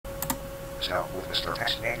So, with Mr.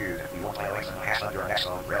 Text Neigh Dude, we won't play length and a half under an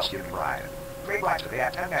excellent rail skipping ride. Great ride today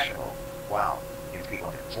at 10 National. Wow. In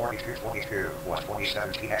Cleveland, 4222 was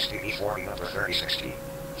 2017 XTV 40 number 3060.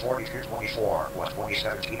 4224 was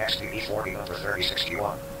 2017 XTV 40 number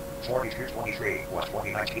 3061. 4223 was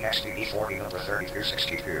 2019 XTV 40 number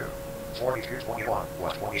 3262. 4221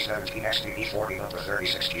 was 2017 XTV 40 number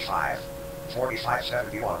 3065.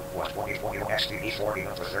 4571 was 2021 XTV 40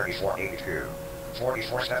 number 3482.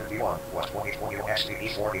 4471 was 2021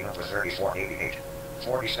 XTV 40 number 3488.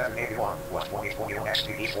 4781 was 2021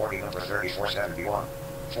 XTV 40 number 3471.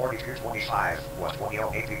 4225 was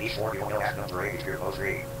 2008 XTV 41 at number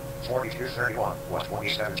 8203. 4231 was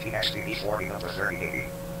 2017 XTV 40 number 3080.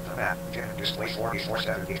 The map didn't display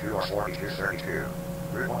 4472 or 4232.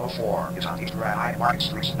 Route 104 is on the High Market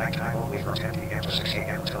Streets at nighttime only from 10 p.m. to 6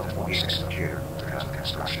 a.m. until the 26th of June because of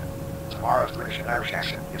construction. Tomorrow's British and Irish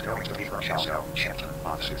action is going to be from Chelsea, Shenton,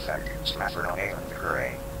 on the Synthetic, Stratford-on-Avon, the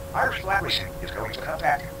Curray. Irish flag racing is going to come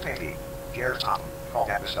back, maybe. Jared Topham, called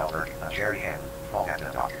at the Selberg, and Jerry Hen, called at the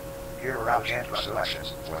Dock. Here are our Chandra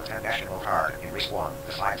selections for the 10 National card. In race 1,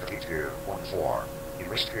 the 532, 1 4. In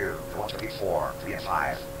race 2, the 134, 3 and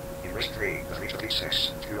 5. In race 3, the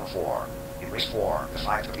 336, 2 and 4. In race 4, the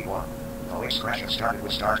 531. The late scratching started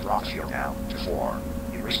with stars Rothschild down to 4.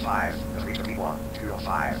 In race 5, the 321, 2 and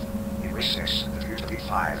 5. In race 6, the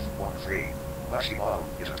 235, 1 and 3. Lexi Malone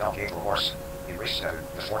is a Belgable horse. In race 7,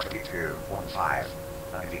 the 422, 1 and 5.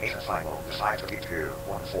 And in the 8th and final, the 522,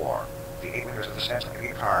 1 and 4. The 8 winners of the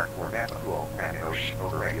Centennial card were Manta Pool, Randosh,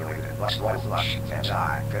 Overregulated, Lux Royal Flush,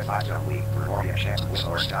 Fanzai, Good 5 Dunley, Gregoria Chance,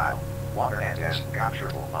 Whistler Style, Juan Hernandez, God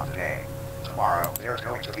Triple on the day. Tomorrow, there's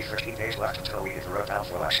going to be 13 days left until we hit the road bound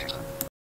for Lexington.